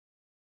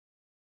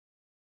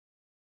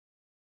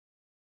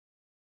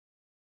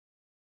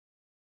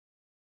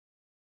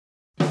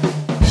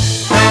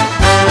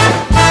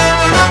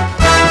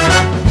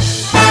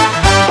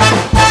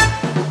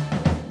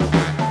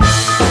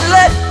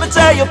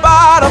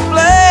about a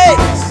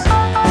place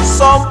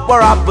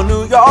somewhere up in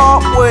New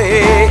York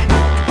way,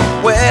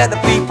 where the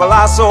people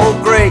are so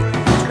great,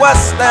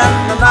 twisting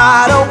the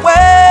night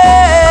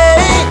away.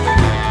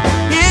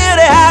 Here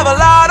they have a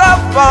lot of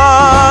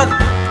fun,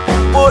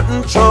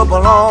 putting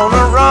trouble on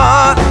the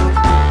run.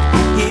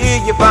 Here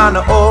you find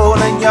the old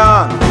and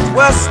young,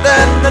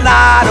 twisting the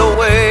night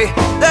away.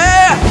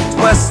 They're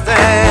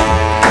twisting,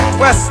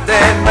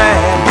 twisting,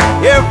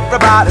 man.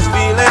 Everybody's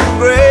feeling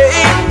great.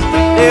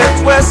 They're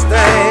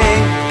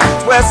twisting,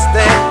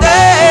 twisting,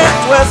 they're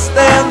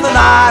twisting the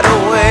night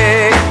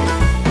away.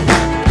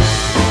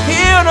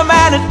 Here the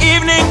man in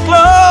evening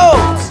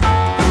clothes,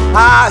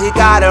 how he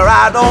got it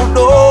I don't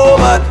know,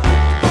 but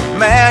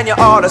man, you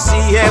ought to see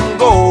him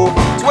go,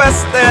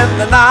 twisting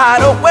the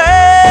night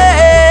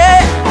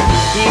away.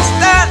 He's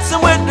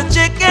dancing with the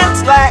chicken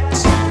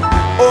slacks.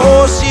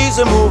 Oh, she's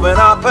a moving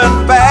up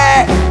and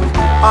back.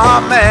 Oh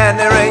man,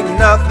 there ain't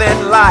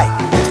nothing like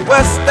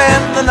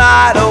twisting the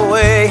night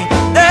away.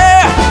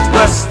 They're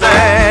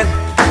twisting,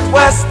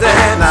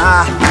 twisting,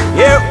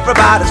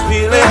 everybody's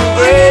feeling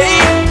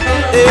great.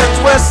 They're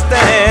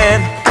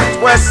twisting,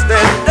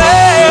 twisting,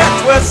 they're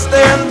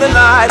twisting the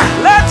night.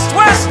 Let's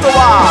twist a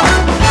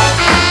while.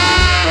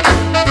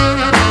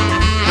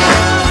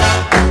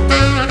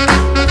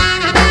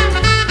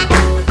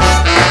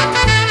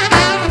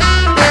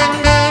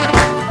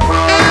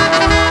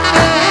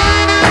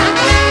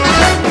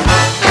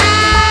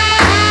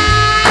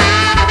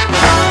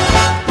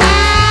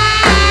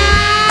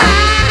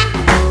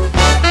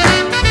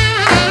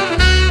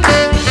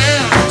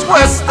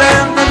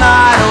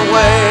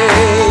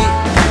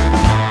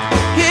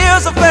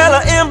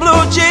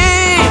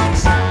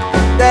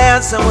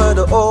 Dancing with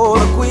the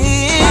older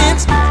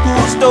queens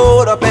who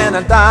stood up in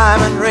the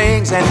diamond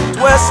rings and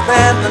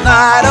twisting the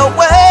night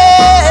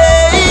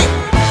away.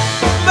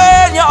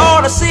 Man, you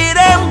ought to see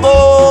them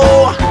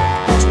go,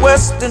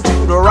 twisting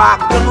to the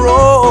rock and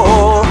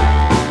roll.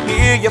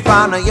 Here you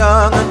find the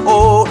young and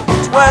old,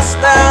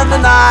 twisting the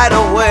night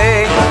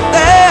away.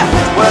 They're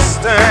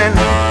twisting,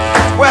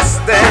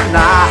 twisting,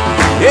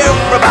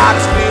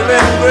 everybody's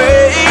feeling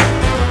great.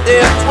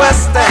 They're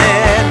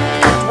twisting,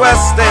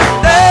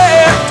 twisting, they're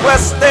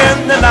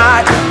twisting the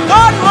night.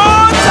 One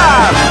more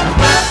time.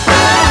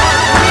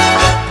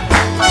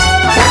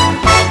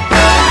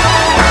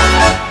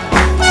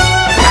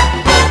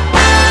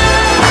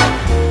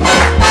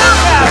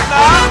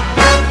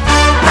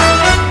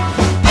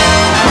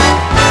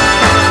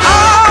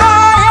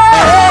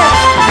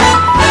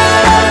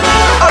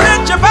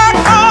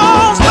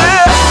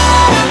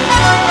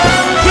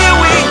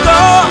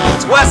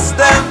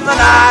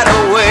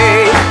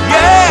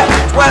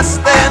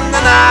 Twisting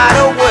the night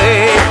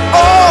away,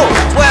 oh,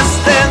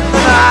 twisting the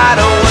night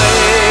away.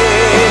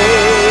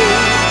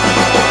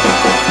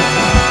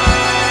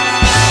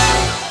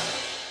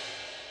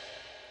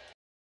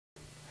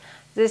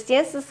 This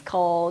dance is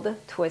called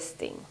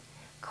twisting,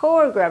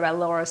 choreographed by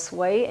Laura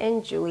Sway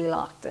and Julie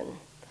Lockton.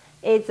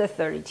 It's a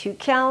 32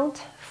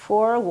 count,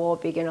 4-wall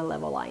beginner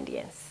level line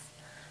dance.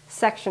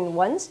 Section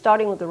 1,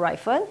 starting with the right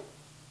foot.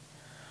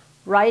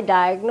 Right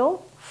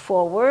diagonal,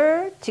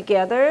 forward,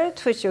 together,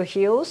 twist your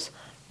heels.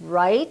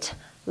 Right,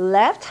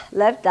 left,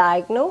 left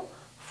diagonal,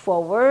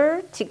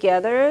 forward,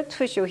 together,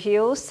 twist your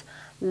heels,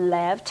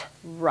 left,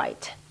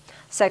 right.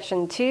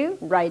 Section 2,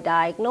 right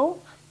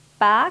diagonal,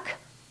 back,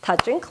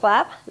 touch and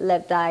clap,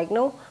 left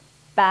diagonal,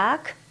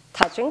 back,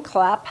 touch and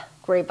clap,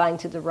 grapevine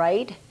to the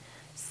right,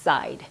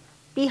 side,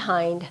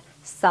 behind,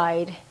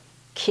 side,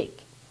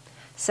 kick.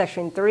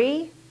 Section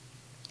 3,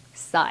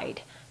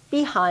 side,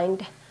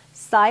 behind,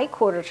 side,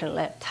 quarter turn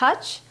left,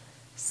 touch,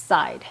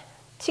 side,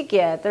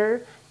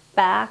 together,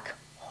 back,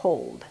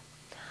 hold.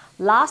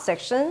 Last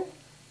section,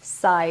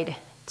 side,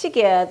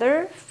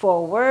 together,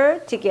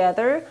 forward,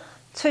 together,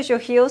 twist your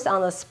heels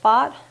on the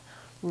spot,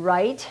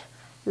 right,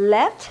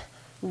 left,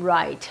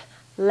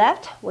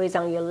 weights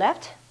on your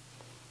left,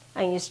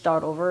 and you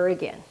start over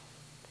again.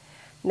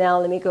 Now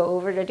let me go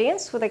over the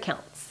dance with the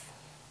counts.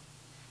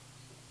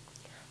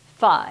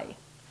 5,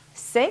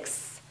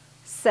 6,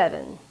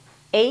 7,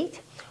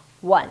 8,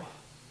 1,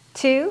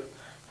 2,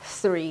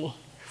 3,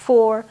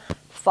 4,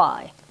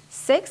 5,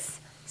 6,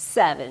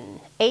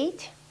 7,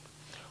 8,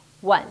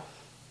 1,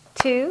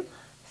 2,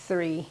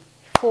 3,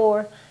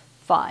 4,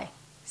 5,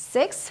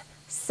 6,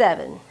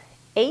 7,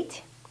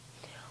 8,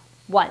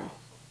 1,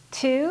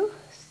 2,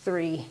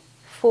 3,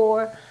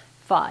 4,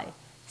 5,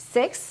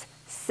 6,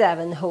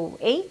 7, hold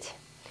 8,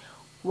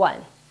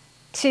 1,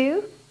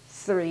 2,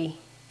 3,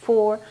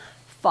 4,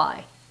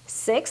 5,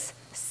 6,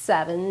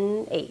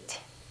 7, 8。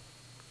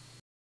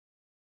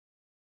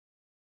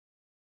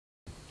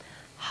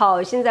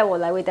好，现在我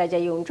来为大家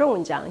用中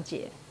文讲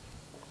解。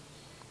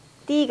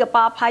第一个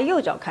8拍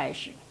右脚开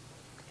始，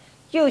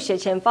右斜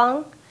前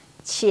方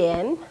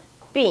前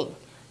并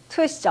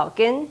twist 脚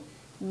跟，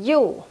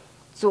右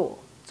左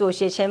左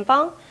斜前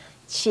方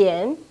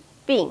前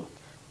并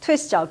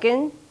twist 脚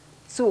跟，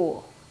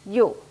左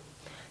右。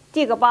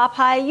第二个8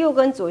拍右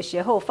跟左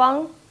斜后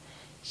方，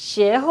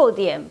斜后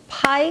点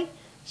拍，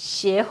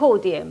斜后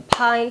点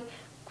拍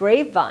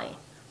grapevine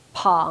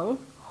旁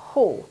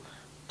后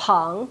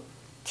旁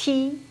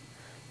踢。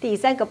第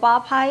3个8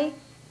拍，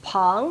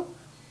旁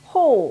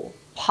后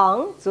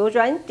旁左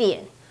转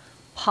点，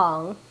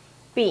旁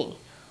并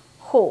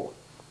后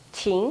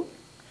停。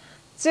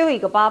最后一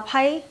个8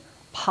拍，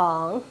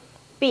旁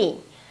并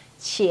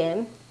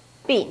前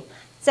并，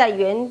在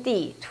原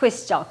地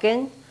twist 脚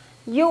跟，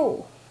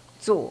右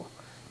左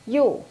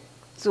右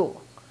左，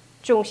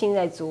重心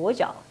在左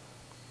脚，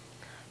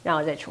然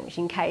后再重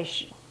新开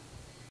始。